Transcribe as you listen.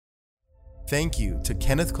Thank you to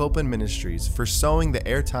Kenneth Copeland Ministries for sowing the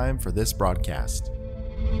airtime for this broadcast.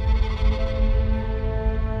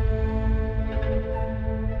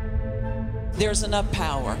 There's enough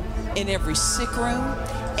power in every sick room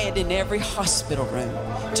and in every hospital room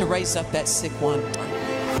to raise up that sick one.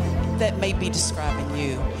 That may be describing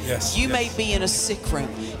you. You may be in a sick room.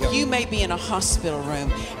 You may be in a hospital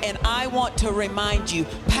room. And I want to remind you,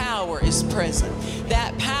 power is present.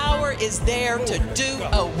 That power is there to do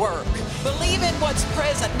a work. Believe in what's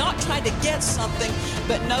present, not trying to get something,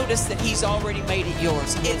 but notice that He's already made it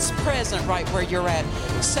yours. It's present right where you're at.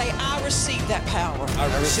 Say, I receive that power.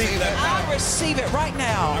 I receive that power. I receive it right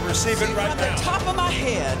now. I receive it right now. From the top of my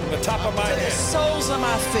head. The top of my head. The soles of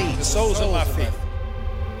my feet. The soles of my feet.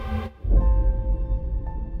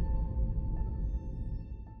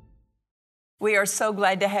 We are so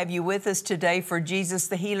glad to have you with us today for Jesus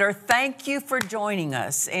the Healer. Thank you for joining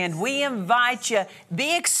us. And we invite you,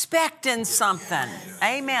 be expecting something.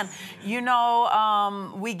 Amen. You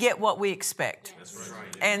know, we get what we expect.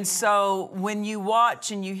 And so when you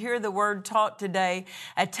watch and you hear the word taught today,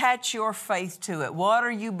 attach your faith to it. What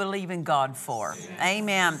are you believing God for?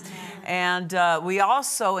 Amen. And we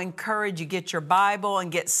also encourage you get your Bible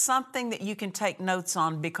and get something that you can take notes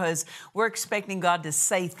on, because we're expecting God to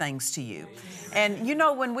say things to you. And you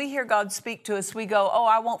know, when we hear God speak to us, we go, oh,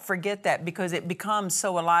 I won't forget that, because it becomes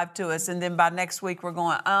so alive to us. And then by next week, we're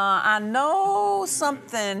going, I know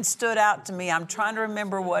something stood out to me. I'm trying to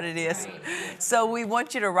remember what it is. So we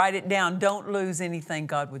want you to write it down. Don't lose anything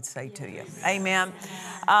God would say to you. Amen.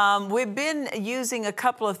 We've been using a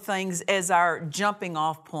couple of things as our jumping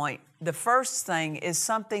off point. The first thing is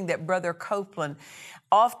something that Brother Copeland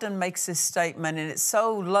often makes this statement, and it's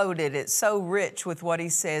so loaded, it's so rich with what he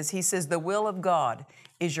says. He says, the will of God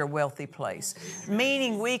is your wealthy place.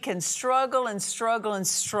 Meaning we can struggle and struggle and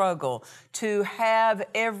struggle to have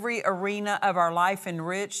every arena of our life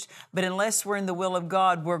enriched, but unless we're in the will of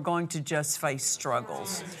God, we're going to just face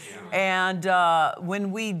struggles. And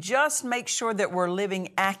when we just make sure that we're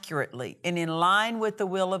living accurately and in line with the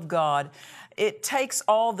will of God, it takes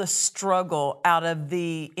all the struggle out of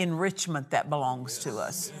the enrichment that belongs to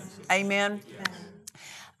us. Amen.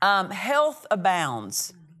 Health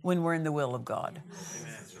abounds when we're in the will of God.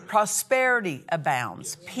 Prosperity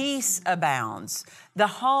abounds. Peace abounds. The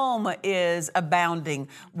home is abounding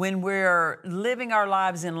when we're living our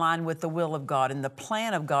lives in line with the will of God and the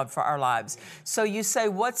plan of God for our lives. So you say,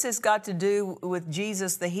 what's this got to do with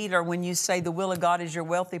Jesus the Healer when you say the will of God is your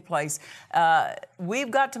wealthy place?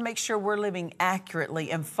 We've got to make sure we're living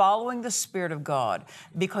accurately and following the Spirit of God,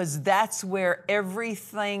 because that's where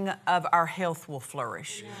everything of our health will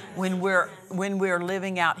flourish, when we're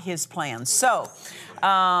living out His plan. So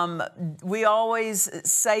we always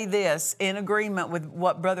say this in agreement with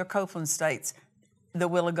what Brother Copeland states: the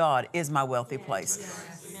will of God is my wealthy place.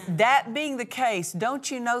 That being the case,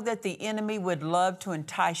 don't you know that the enemy would love to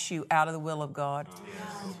entice you out of the will of God?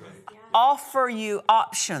 Offer you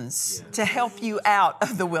options to help you out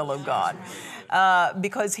of the will of God.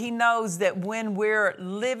 Because he knows that when we're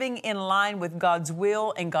living in line with God's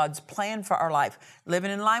will and God's plan for our life,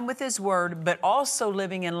 living in line with His Word, but also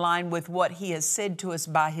living in line with what He has said to us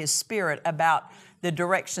by His Spirit about the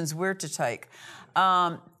directions we're to take,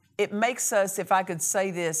 it makes us, if I could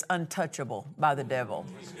say this, untouchable by the devil.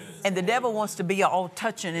 And the devil wants to be all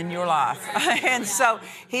touching in your life. And so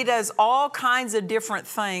he does all kinds of different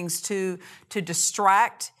things to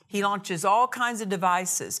distract. He launches all kinds of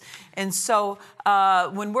devices. And so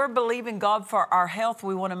when we're believing God for our health,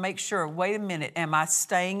 we want to make sure, wait a minute, am I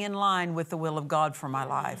staying in line with the will of God for my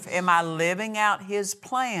life? Am I living out His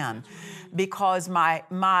plan? Because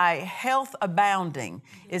my health abounding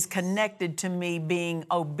is connected to me being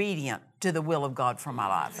obedient to the will of God for my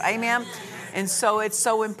life. Amen? And so it's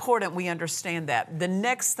so important we understand that. The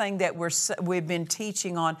next thing that we've been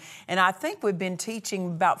teaching on, and I think we've been teaching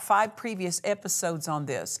about 5 previous episodes on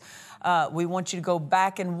this. We want you to go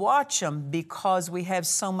back and watch them, because we have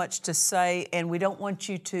so much to say and we don't want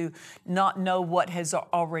you to not know what has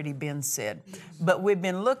already been said. But we've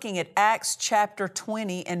been looking at Acts chapter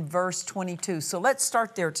 20 and verse 22. So let's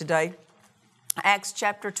start there today. Acts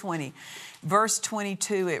chapter 20, verse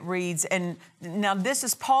 22, it reads, and now this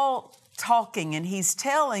is Paul talking, and he's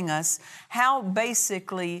telling us how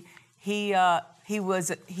basically he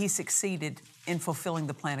succeeded in fulfilling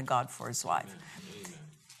the plan of God for his life.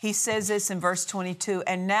 He says this in verse 22,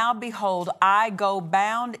 and now behold, I go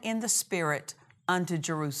bound in the Spirit unto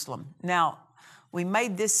Jerusalem. Now, We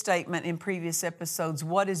made this statement in previous episodes.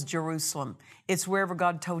 What is Jerusalem? It's wherever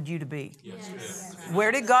God told you to be. Yes.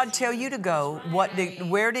 Where did God tell you to go?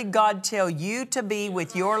 Where did God tell you to be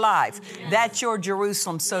with your life? That's your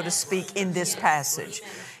Jerusalem, so to speak, in this passage.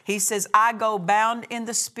 He says, I go bound in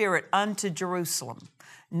the Spirit unto Jerusalem,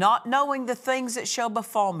 not knowing the things that shall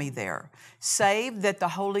befall me there, save that the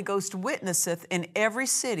Holy Ghost witnesseth in every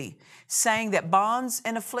city, saying that bonds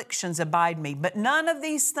and afflictions abide me. But none of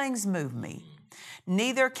these things move me.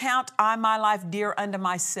 Neither count I my life dear unto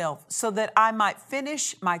myself, so that I might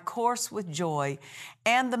finish my course with joy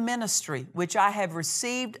and the ministry which I have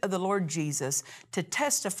received of the Lord Jesus to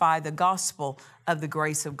testify the gospel of the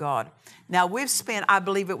grace of God. Now, we've spent, I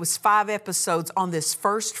believe it was 5 episodes on this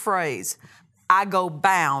first phrase, I go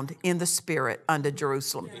bound in the Spirit unto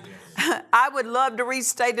Jerusalem. I would love to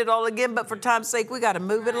restate it all again, but for time's sake, we got to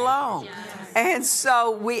move it along. And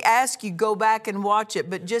so we ask you, go back and watch it.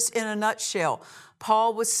 But just in a nutshell,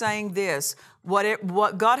 Paul was saying this,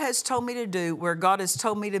 what God has told me to do, where God has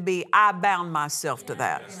told me to be, I bound myself to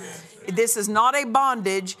that. This is not a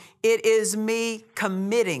bondage. It is me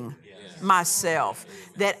committing myself,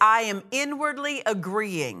 that I am inwardly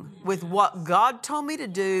agreeing with what God told me to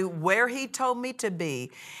do, where He told me to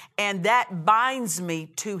be, and that binds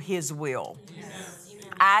me to His will.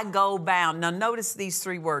 I go bound. Now notice these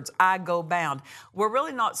 3 words, I go bound. We're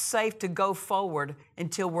really not safe to go forward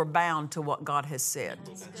until we're bound to what God has said.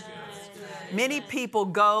 Many people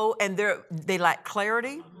go and they lack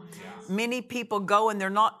clarity. Many people go and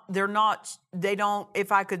they don't,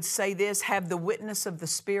 if I could say this, have the witness of the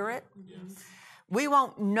Spirit. We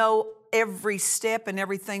won't know every step and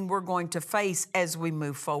everything we're going to face as we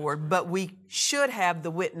move forward, but we should have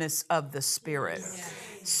the witness of the Spirit.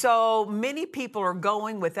 So many people are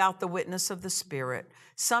going without the witness of the Spirit.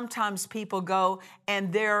 Sometimes people go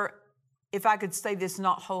and they're, if I could say this,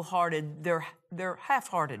 not wholehearted, they're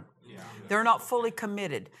half-hearted. They're not fully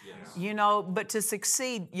committed. You know, but to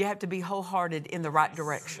succeed, you have to be wholehearted in the right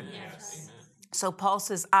direction. So Paul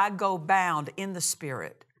says, I go bound in the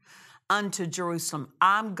Spirit unto Jerusalem.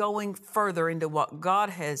 I'm going further into what God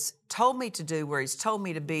has told me to do, where He's told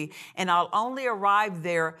me to be, and I'll only arrive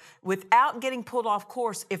there without getting pulled off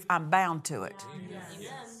course if I'm bound to it,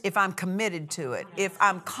 if I'm committed to it, if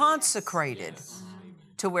I'm consecrated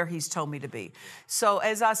to where He's told me to be. So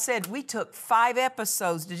as I said, we took 5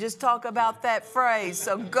 episodes to just talk about that phrase.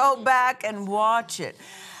 So go back and watch it.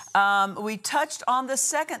 We touched on the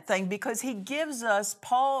second thing because he gives us,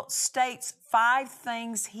 Paul states 5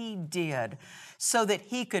 things he did so that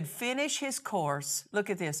he could finish his course, look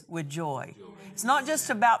at this, with joy. It's not just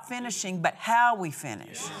about finishing, but how we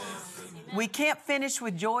finish. We can't finish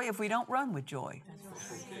with joy if we don't run with joy.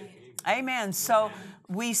 Amen. So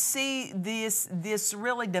we see this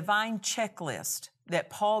really divine checklist that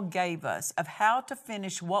Paul gave us of how to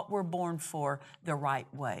finish what we're born for the right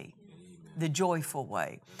way, the joyful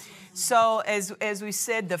way. So as we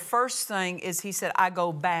said, the first thing is he said, I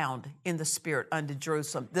go bound in the Spirit unto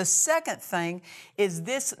Jerusalem. The second thing is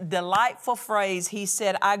this delightful phrase. He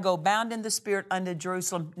said, I go bound in the Spirit unto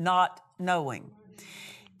Jerusalem, not knowing.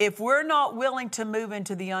 If we're not willing to move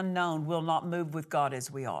into the unknown, we'll not move with God as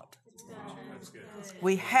we ought.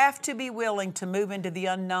 We have to be willing to move into the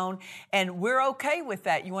unknown, and we're okay with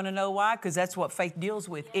that. You want to know why? Because that's what faith deals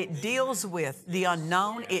with. It deals with the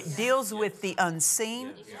unknown. It deals with the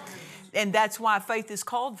unseen, and that's why faith is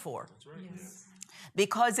called for.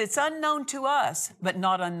 Because it's unknown to us, but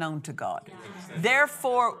not unknown to God.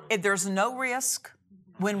 Therefore, if there's no risk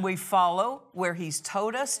when we follow where He's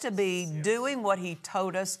told us to be, doing what He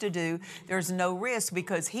told us to do. There's no risk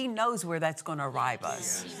because He knows where that's going to arrive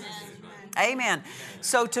us. Amen.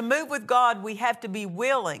 So to move with God, we have to be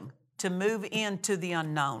willing to move into the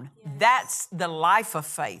unknown. That's the life of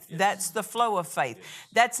faith. That's the flow of faith.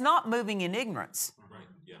 That's not moving in ignorance.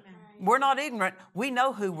 We're not ignorant. We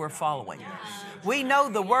know who we're following. We know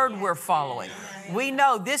the word we're following. We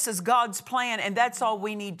know this is God's plan, and that's all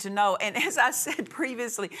we need to know. And as I said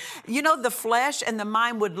previously, you know, the flesh and the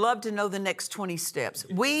mind would love to know the next 20 steps.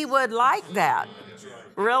 We would like that,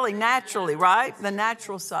 really naturally, right? The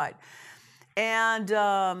natural side. And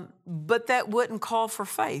but that wouldn't call for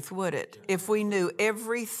faith, would it? If we knew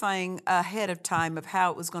everything ahead of time of how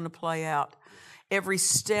it was going to play out, every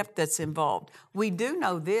step that's involved. We do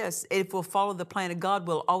know this: if we'll follow the plan of God,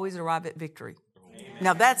 we'll always arrive at victory.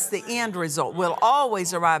 Now that's the end result. We'll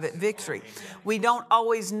always arrive at victory. We don't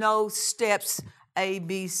always know steps A,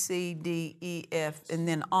 B, C, D, E, F, and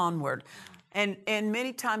then onward. And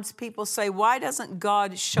many times people say, why doesn't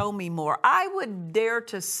God show me more? I would dare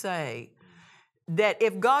to say that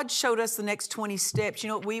if God showed us the next 20 steps, you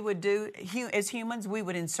know what we would do as humans? We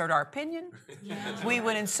would insert our opinion. We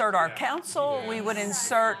would insert our counsel. We would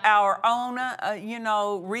insert our own,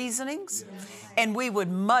 reasonings. And we would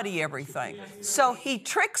muddy everything. So he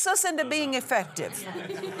tricks us into being effective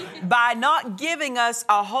by not giving us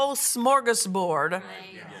a whole smorgasbord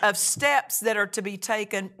of steps that are to be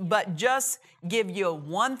taken, but just give you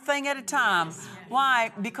one thing at a time.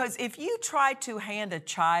 Why? Because if you try to hand a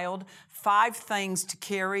child 5 things to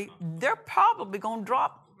carry, they're probably going to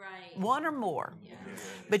drop one or more.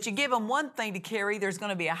 But you give them one thing to carry, there's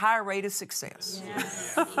going to be a higher rate of success.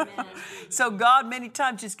 So God many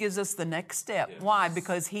times just gives us the next step. Why?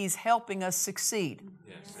 Because he's helping us succeed.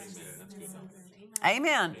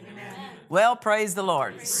 Amen. Well, praise the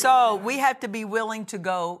Lord. So we have to be willing to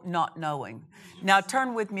go not knowing. Now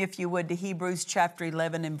turn with me, if you would, to Hebrews chapter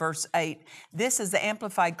 11 and verse 8. This is the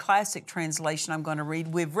Amplified Classic translation I'm going to read.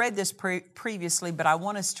 We've read this previously, but I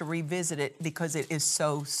want us to revisit it because it is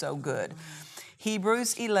so, so good.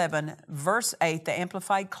 Hebrews 11, verse 8, the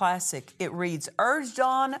Amplified Classic, it reads, urged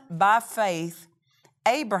on by faith,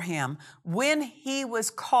 Abraham, when he was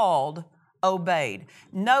called, obeyed.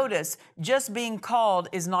 Notice, just being called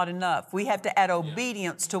is not enough. We have to add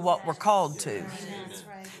obedience to what we're called to.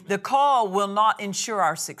 The call will not ensure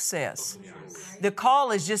our success. The call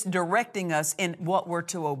is just directing us in what we're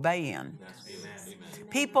to obey in.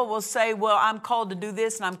 People will say, well, I'm called to do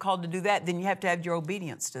this and I'm called to do that. Then you have to have your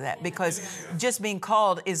obedience to that, because just being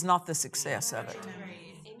called is not the success of it.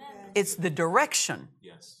 It's the direction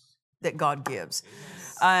that God gives.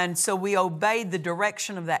 And so we obeyed the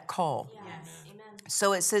direction of that call.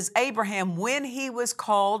 So it says, Abraham, when he was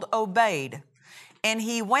called, obeyed, and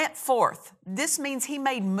he went forth. This means he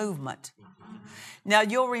made movement. Now,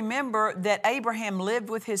 you'll remember that Abraham lived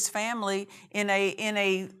with his family in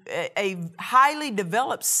a highly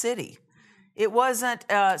developed city. It wasn't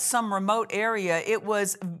some remote area. It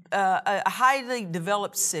was a highly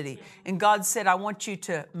developed city. And God said, I want you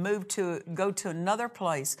to go to another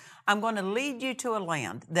place. I'm going to lead you to a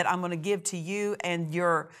land that I'm going to give to you and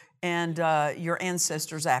your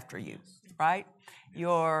ancestors after you, right?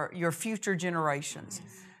 Your future generations.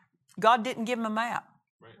 God didn't give him a map.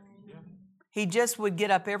 He just would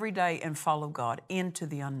get up every day and follow God into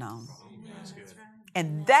the unknown.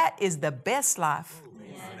 And that is the best life.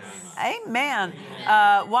 Amen.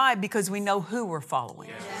 Why? Because we know who we're following.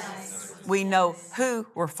 We know who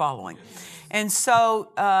we're following. And so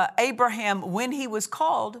Abraham, when he was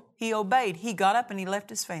called, he obeyed. He got up and he left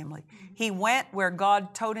his family. He went where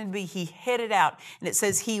God told him to be. He headed out. And it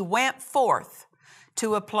says he went forth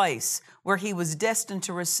to a place where he was destined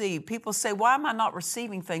to receive. People say, why am I not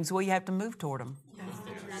receiving things? Well, you have to move toward them.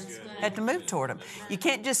 You have to move toward them. You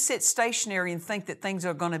can't just sit stationary and think that things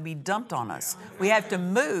are going to be dumped on us. We have to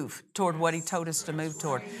move toward what he told us to move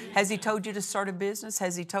toward. Has he told you to start a business?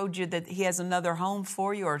 Has he told you that he has another home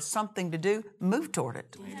for you or something to do? Move toward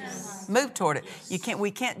it. Yes. Move toward it.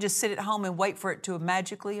 We can't just sit at home and wait for it to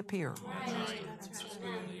magically appear. Right.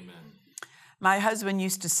 My husband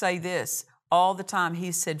used to say this all the time.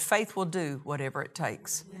 He said, faith will do whatever it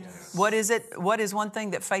takes. Yes. What is it? What is one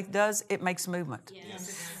thing that faith does? It makes movement.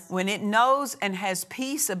 Yes. When it knows and has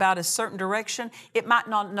peace about a certain direction, it might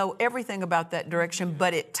not know everything about that direction,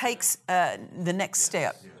 but it takes the next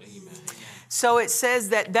step. So it says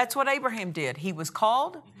that that's what Abraham did. He was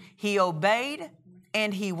called, he obeyed,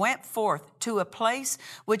 and he went forth to a place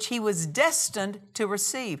which he was destined to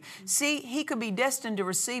receive. See, he could be destined to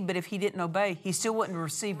receive, but if he didn't obey, he still wouldn't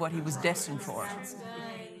receive what he was destined for.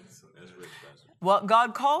 What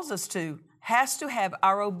God calls us to has to have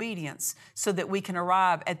our obedience so that we can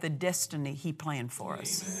arrive at the destiny he planned for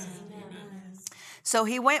us. So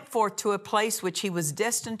he went forth to a place which he was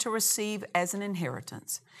destined to receive as an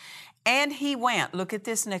inheritance. And he went, look at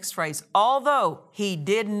this next phrase, although he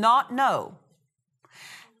did not know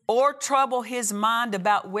or trouble his mind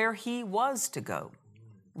about where he was to go.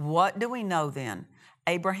 What do we know then?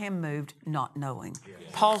 Abraham moved not knowing.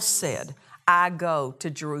 Paul said, I go to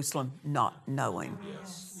Jerusalem not knowing.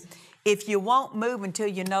 If you won't move until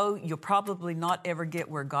you know, you'll probably not ever get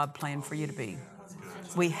where God planned for you to be.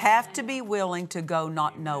 We have to be willing to go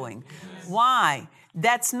not knowing. Why?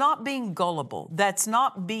 That's not being gullible. That's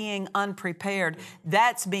not being unprepared.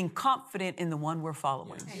 That's being confident in the one we're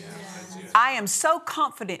following. I am so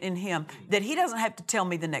confident in him that he doesn't have to tell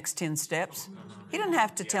me the next 10 steps. He doesn't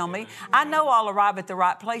have to tell me. I know I'll arrive at the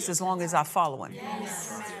right place as long as I follow him.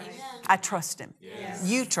 I trust him.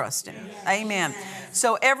 You trust him. Amen.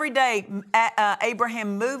 So every day,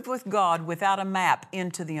 Abraham moved with God without a map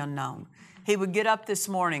into the unknown. He would get up this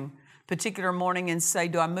particular morning, and say,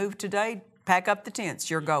 do I move today? Pack up the tents,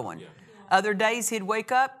 you're going. Other days he'd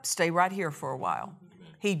wake up, stay right here for a while.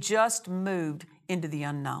 He just moved into the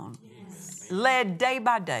unknown, led day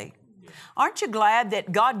by day. Aren't you glad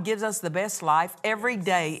that God gives us the best life? Every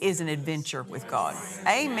day is an adventure with God.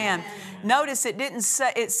 Amen. Notice it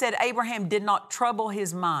said Abraham did not trouble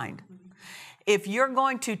his mind. If you're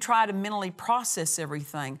going to try to mentally process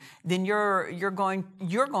everything, then you're going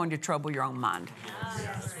to trouble your own mind.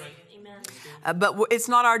 But it's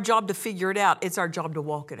not our job to figure it out. It's our job to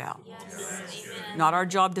walk it out. Not our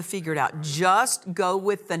job to figure it out. Just go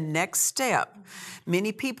with the next step.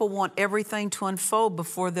 Many people want everything to unfold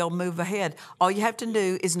before they'll move ahead. All you have to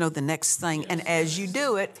do is know the next thing. And as you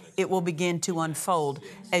do it, it will begin to unfold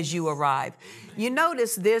as you arrive. You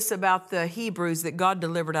notice this about the Hebrews that God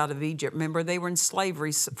delivered out of Egypt. Remember, they were in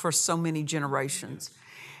slavery for so many generations.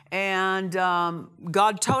 And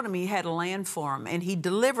God told him he had a land for them, and he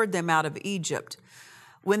delivered them out of Egypt.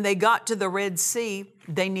 When they got to the Red Sea,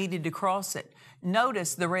 they needed to cross it.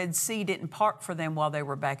 Notice the Red Sea didn't part for them while they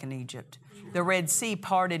were back in Egypt. The Red Sea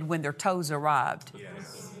parted when their toes arrived.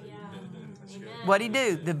 What'd he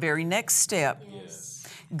do? The very next step.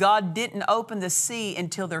 God didn't open the sea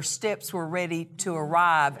until their steps were ready to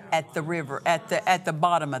arrive at the river, at the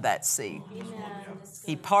bottom of that sea.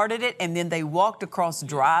 He parted it, and then they walked across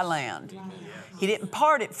dry land. He didn't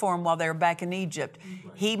part it for them while they were back in Egypt.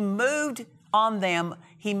 He moved on them.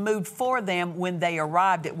 He moved for them when they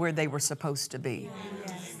arrived at where they were supposed to be.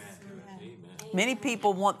 Many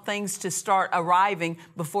people want things to start arriving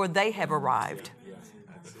before they have arrived.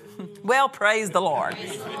 Well, praise the Lord.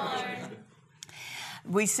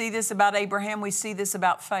 We see this about Abraham. We see this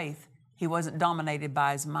about faith. He wasn't dominated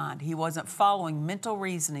by his mind. He wasn't following mental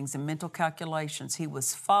reasonings and mental calculations. He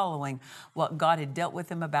was following what God had dealt with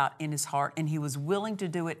him about in his heart, and he was willing to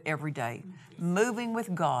do it every day, moving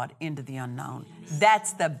with God into the unknown.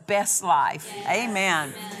 That's the best life.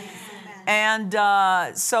 Amen.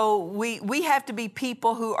 And so we have to be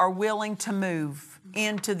people who are willing to move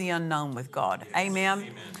into the unknown with God. Amen.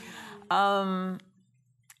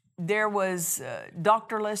 There was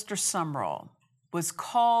Dr. Lester Sumrall was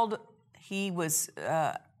called. He was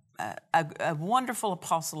a wonderful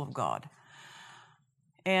apostle of God.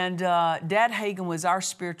 And Dad Hagin was our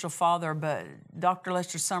spiritual father, but Dr.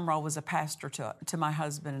 Lester Sumrall was a pastor to my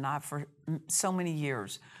husband and I for so many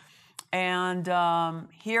years. And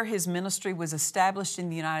here his ministry was established in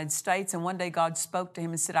the United States. And one day God spoke to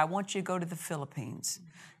him and said, I want you to go to the Philippines,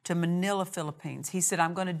 to Manila, Philippines. He said,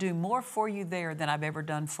 I'm going to do more for you there than I've ever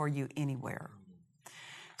done for you anywhere.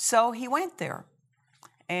 So he went there.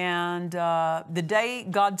 And the day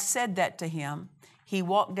God said that to him, he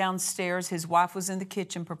walked downstairs. His wife was in the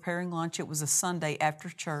kitchen preparing lunch. It was a Sunday after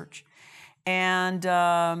church.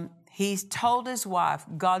 And he told his wife,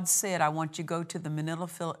 God said, I want you to go to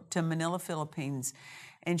Manila, Philippines.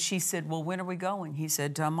 And she said, well, when are we going? He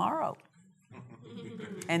said, tomorrow.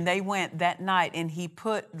 And they went that night, and he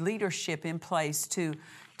put leadership in place to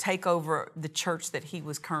take over the church that he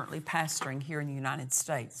was currently pastoring here in the United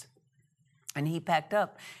States. And he packed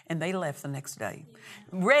up, and they left the next day,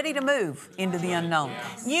 ready to move into the unknown.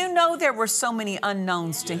 You know, there were so many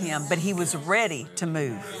unknowns to him, but he was ready to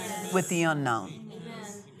move with the unknown.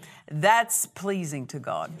 That's pleasing to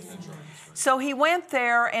God. So he went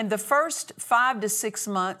there, and the first 5 to 6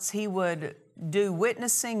 months, he would do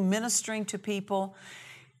witnessing, ministering to people.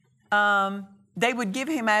 They would give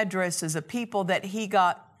him addresses of people that he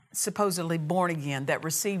got supposedly born again, that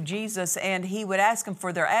received Jesus, and he would ask them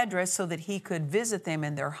for their address so that he could visit them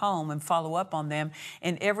in their home and follow up on them.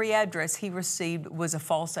 And every address he received was a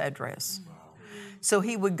false address. So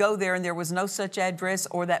he would go there and there was no such address,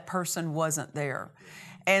 or that person wasn't there.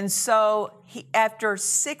 And so after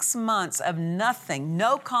 6 months of nothing,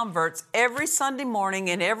 no converts, every Sunday morning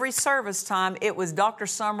and every service time, it was Dr.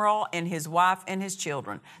 Sumrall and his wife and his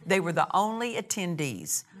children. They were the only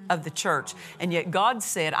attendees of the church. And yet God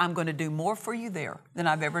said, I'm going to do more for you there than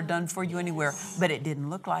I've ever done for you anywhere. But it didn't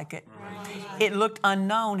look like it. It looked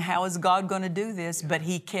unknown. How is God going to do this? But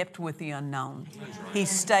he kept with the unknown. He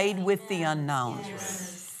stayed with the unknown.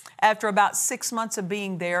 After about 6 months of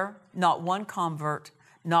being there, not one convert,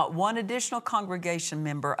 not one additional congregation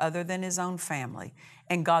member other than his own family.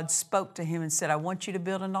 And God spoke to him and said, I want you to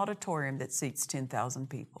build an auditorium that seats 10,000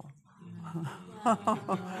 people.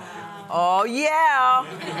 Oh, yeah.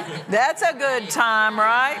 That's a good time,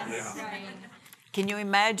 right? Can you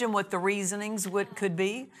imagine what the reasonings could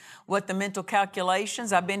be? What the mental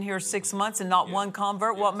calculations? I've been here 6 months and not one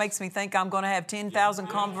convert. What makes me think I'm going to have 10,000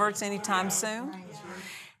 converts anytime soon?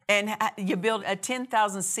 And you build a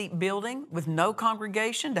 10,000 seat building with no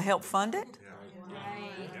congregation to help fund it?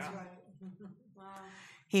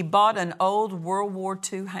 He bought an old World War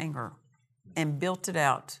II hangar and built it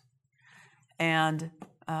out. And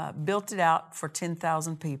built it out for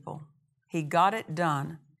 10,000 people. He got it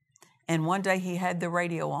done. And one day he had the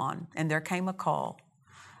radio on, and there came a call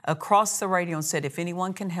across the radio and said, if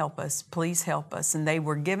anyone can help us, please help us. And they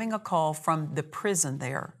were giving a call from the prison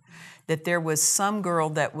there, that there was some girl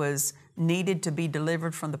that was needed to be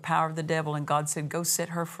delivered from the power of the devil, and God said, go set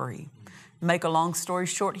her free. Make a long story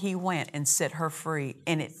short, he went and set her free,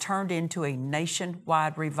 and it turned into a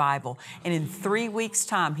nationwide revival. And in 3 weeks'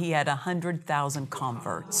 time, he had 100,000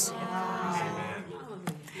 converts.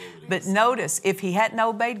 But notice, if he hadn't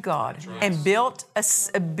obeyed God and built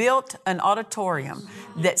an auditorium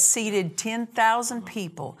that seated 10,000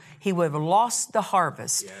 people, he would have lost the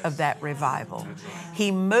harvest of that revival. He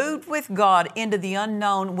moved with God into the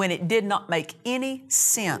unknown when it did not make any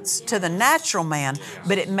sense to the natural man,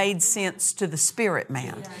 but it made sense to the spirit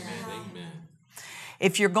man.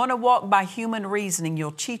 If you're going to walk by human reasoning,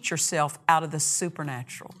 you'll cheat yourself out of the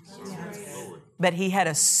supernatural. But he had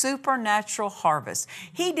a supernatural harvest.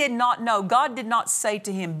 He did not know, God did not say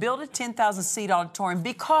to him, build a 10,000 seat auditorium,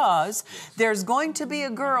 because there's going to be a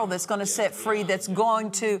girl that's going to set free, that's going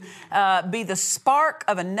to be the spark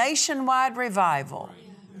of a nationwide revival.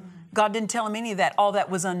 God didn't tell him any of that. All that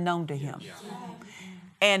was unknown to him.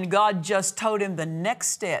 And God just told him the next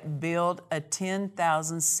step, build a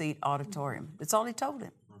 10,000 seat auditorium. That's all he told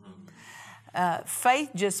him. Faith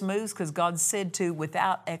just moves because God said to,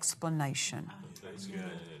 without explanation.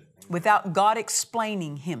 Without God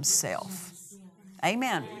explaining himself.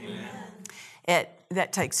 Amen.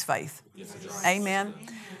 That takes faith. Amen.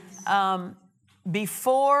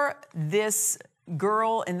 Before this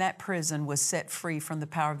girl in that prison was set free from the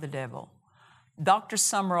power of the devil, Dr.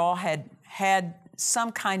 Sumrall had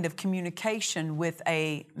some kind of communication with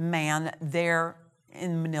a man there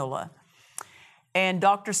in Manila. And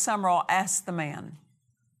Dr. Sumrall asked the man,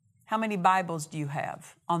 how many Bibles do you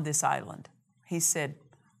have on this island? He said,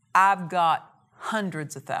 I've got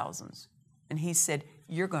hundreds of thousands. And he said,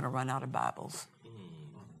 you're going to run out of Bibles.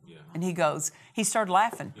 And he started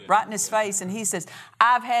laughing right in his face. And he says,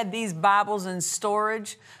 I've had these Bibles in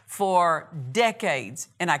storage for decades,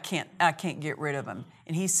 and I can't get rid of them.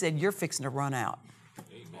 And he said, you're fixing to run out.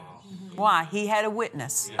 Why? He had a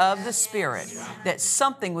witness of the Spirit that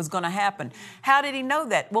something was going to happen. How did he know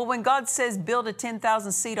that? Well, when God says build a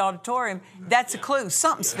 10,000 seat auditorium, that's a clue.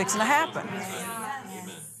 Something's fixing to happen.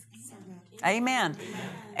 Amen.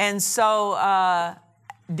 And so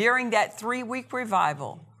during that 3-week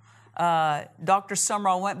revival, Dr.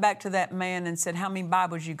 Sumrall went back to that man and said, how many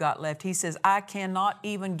Bibles you got left? He says, I cannot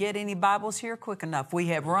even get any Bibles here quick enough. We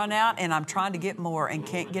have run out, and I'm trying to get more and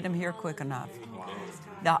can't get them here quick enough.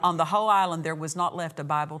 Now, on the whole island, there was not left a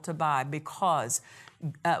Bible to buy because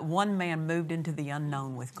one man moved into the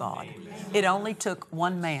unknown with God. It only took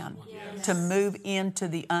one man to move into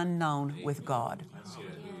the unknown with God.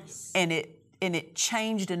 And it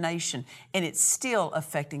changed a nation, and it's still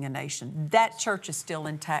affecting a nation. That church is still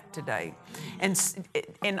intact today. And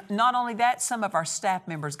not only that, some of our staff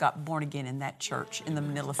members got born again in that church in the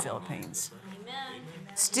Manila, Philippines.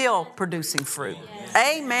 Still producing fruit.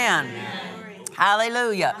 Amen.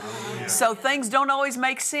 Hallelujah. So things don't always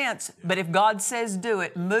make sense, but if God says do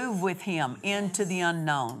it, move with Him into the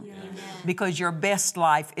unknown, because your best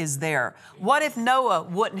life is there. What if Noah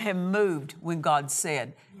wouldn't have moved when God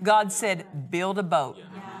said? God said, build a boat.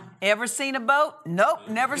 Ever seen a boat? Nope,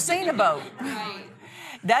 never seen a boat.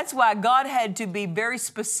 That's why God had to be very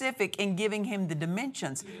specific in giving him the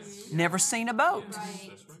dimensions. Never seen a boat.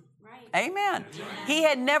 Amen. He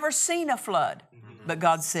had never seen a flood, but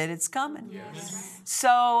God said it's coming.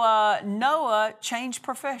 So Noah changed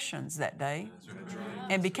professions that day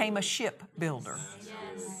and became a ship builder.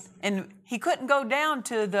 And he couldn't go down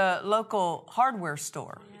to the local hardware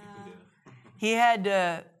store. He had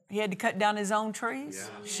to cut down his own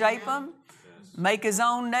trees, shape them, make his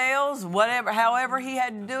own nails, however he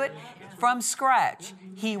had to do it from scratch.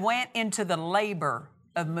 He went into the labor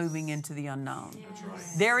of moving into the unknown.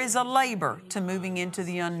 There is a labor to moving into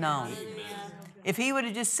the unknown. If he would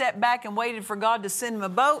have just sat back and waited for God to send him a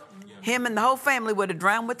boat, him and the whole family would have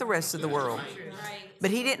drowned with the rest of the world. But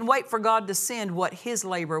he didn't wait for God to send what his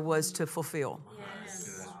labor was to fulfill.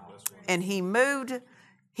 And he moved.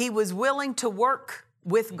 He was willing to work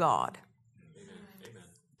with God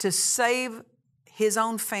to save his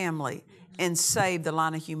own family and save the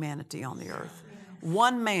line of humanity on the earth.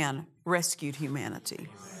 One man rescued humanity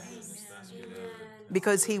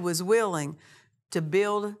because he was willing to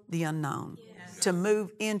build the unknown, to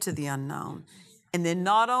move into the unknown. And then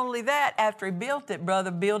not only that, after he built it, brother,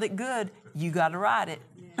 build it good, you got to ride it.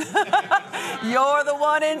 You're the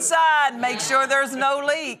one inside. Make sure there's no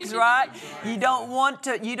leaks, right? You don't want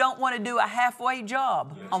to do a halfway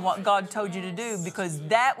job on what God told you to do, because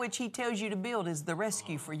that which He tells you to build is the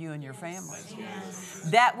rescue for you and your family.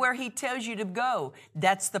 That where He tells you to go,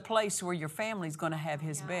 that's the place where your family's going to have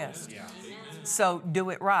His best. So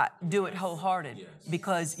do it right. Do it wholehearted,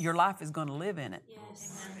 because your life is going to live in it.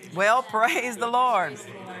 Well, praise the Lord.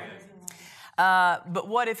 But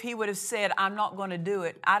what if He would have said, I'm not going to do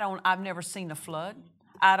it? I've never seen a flood.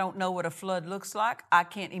 I don't know what a flood looks like. I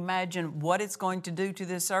can't imagine what it's going to do to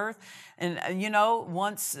this earth. And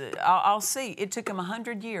once I'll see. It took Him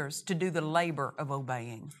 100 years to do the labor of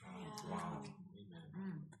obeying.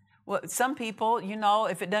 Well, some people,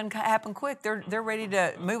 if it doesn't happen quick, they're ready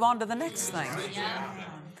to move on to the next thing.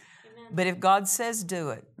 But if God says do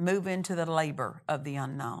it, move into the labor of the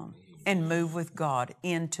unknown and move with God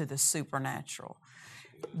into the supernatural.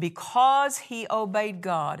 Because he obeyed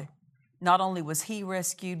God, not only was he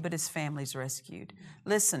rescued, but his family's rescued.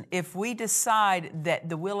 Listen, if we decide that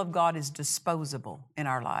the will of God is disposable in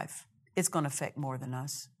our life, it's going to affect more than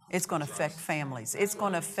us. It's going to affect families. It's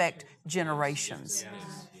going to affect generations.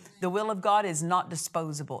 The will of God is not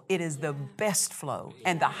disposable. It is the best flow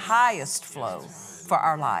and the highest flow for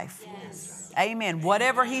our life. Amen.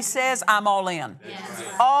 Whatever he says, I'm all in.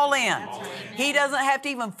 All in. He doesn't have to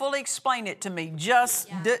even fully explain it to me. Just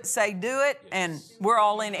say do it, and we're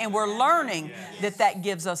all in. And we're learning that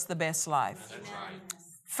gives us the best life.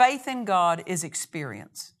 Faith in God is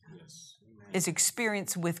experience. Is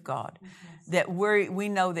experience with God. That we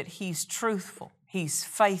know that he's truthful. He's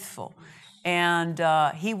faithful. And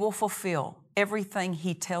he will fulfill everything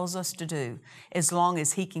he tells us to do as long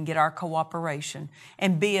as he can get our cooperation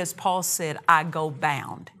and be, as Paul said, I go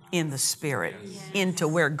bound in the Spirit into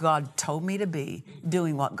where God told me to be,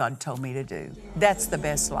 doing what God told me to do. That's the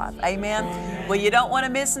best life. Amen? Well, you don't want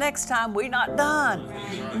to miss next time. We're not done.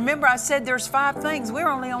 Remember, I said there's 5 things. We're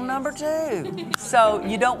only on number 2. So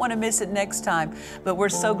you don't want to miss it next time. But we're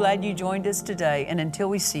so glad you joined us today. And until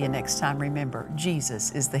we see you next time, remember,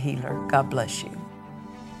 Jesus is the healer. God bless you.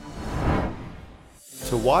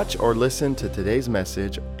 To watch or listen to today's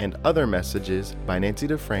message and other messages by Nancy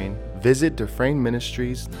Dufresne, visit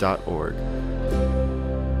DufresneMinistries.org.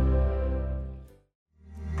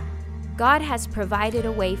 God has provided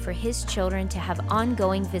a way for His children to have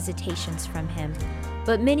ongoing visitations from Him,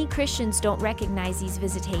 but many Christians don't recognize these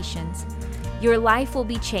visitations. Your life will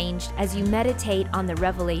be changed as you meditate on the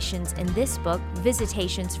revelations in this book,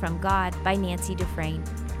 Visitations from God by Nancy Dufresne.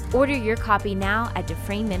 Order your copy now at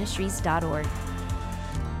DufresneMinistries.org.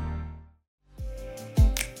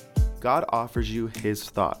 God offers you His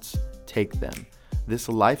thoughts. Take them. This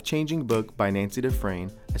life-changing book by Nancy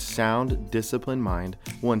Dufresne, A Sound, Disciplined Mind,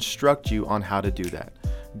 will instruct you on how to do that.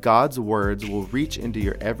 God's words will reach into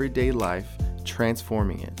your everyday life,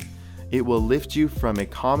 transforming it. It will lift you from a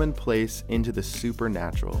commonplace into the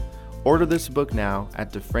supernatural. Order this book now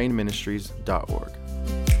at DufresneMinistries.org.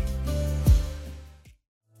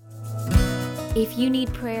 If you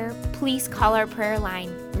need prayer, please call our prayer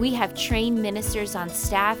line. We have trained ministers on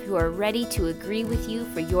staff who are ready to agree with you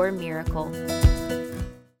for your miracle.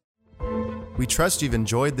 We trust you've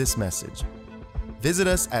enjoyed this message. Visit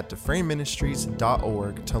us at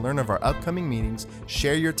DufresneMinistries.org to learn of our upcoming meetings,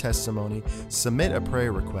 share your testimony, submit a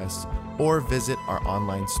prayer request, or visit our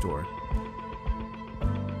online store.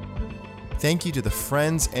 Thank you to the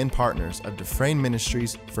friends and partners of Dufresne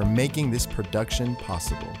Ministries for making this production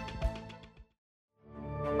possible.